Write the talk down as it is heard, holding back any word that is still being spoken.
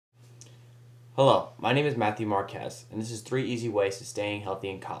Hello, my name is Matthew Marquez, and this is 3 easy ways to staying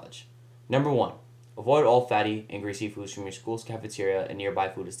healthy in college. Number 1. Avoid all fatty and greasy foods from your school's cafeteria and nearby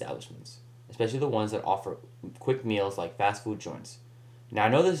food establishments, especially the ones that offer quick meals like fast food joints. Now I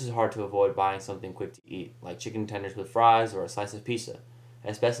know this is hard to avoid buying something quick to eat, like chicken tenders with fries or a slice of pizza,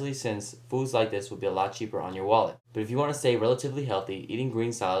 especially since foods like this will be a lot cheaper on your wallet. But if you want to stay relatively healthy, eating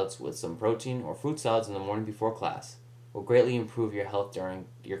green salads with some protein or fruit salads in the morning before class will greatly improve your health during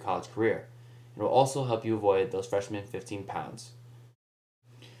your college career. It will also help you avoid those freshman 15 pounds.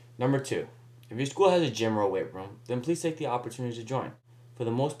 Number 2. If your school has a gym or a weight room, then please take the opportunity to join. For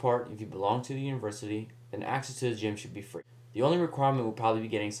the most part, if you belong to the university, then access to the gym should be free. The only requirement will probably be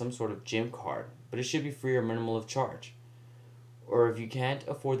getting some sort of gym card, but it should be free or minimal of charge. Or if you can't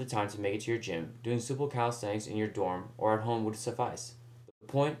afford the time to make it to your gym, doing simple calisthenics in your dorm or at home would suffice. The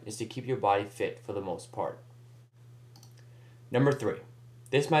point is to keep your body fit for the most part. Number 3.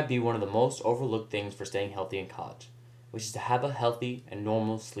 This might be one of the most overlooked things for staying healthy in college, which is to have a healthy and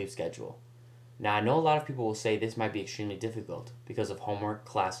normal sleep schedule. Now I know a lot of people will say this might be extremely difficult because of homework,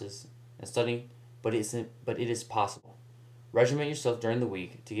 classes, and studying, but it is possible. Regiment yourself during the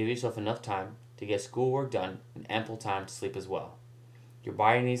week to give yourself enough time to get schoolwork done and ample time to sleep as well. Your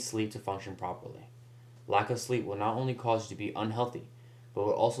body needs sleep to function properly. Lack of sleep will not only cause you to be unhealthy, but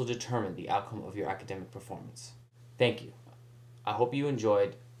will also determine the outcome of your academic performance. Thank you. I hope you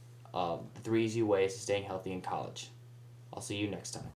enjoyed the 3 easy ways to staying healthy in college. I'll see you next time.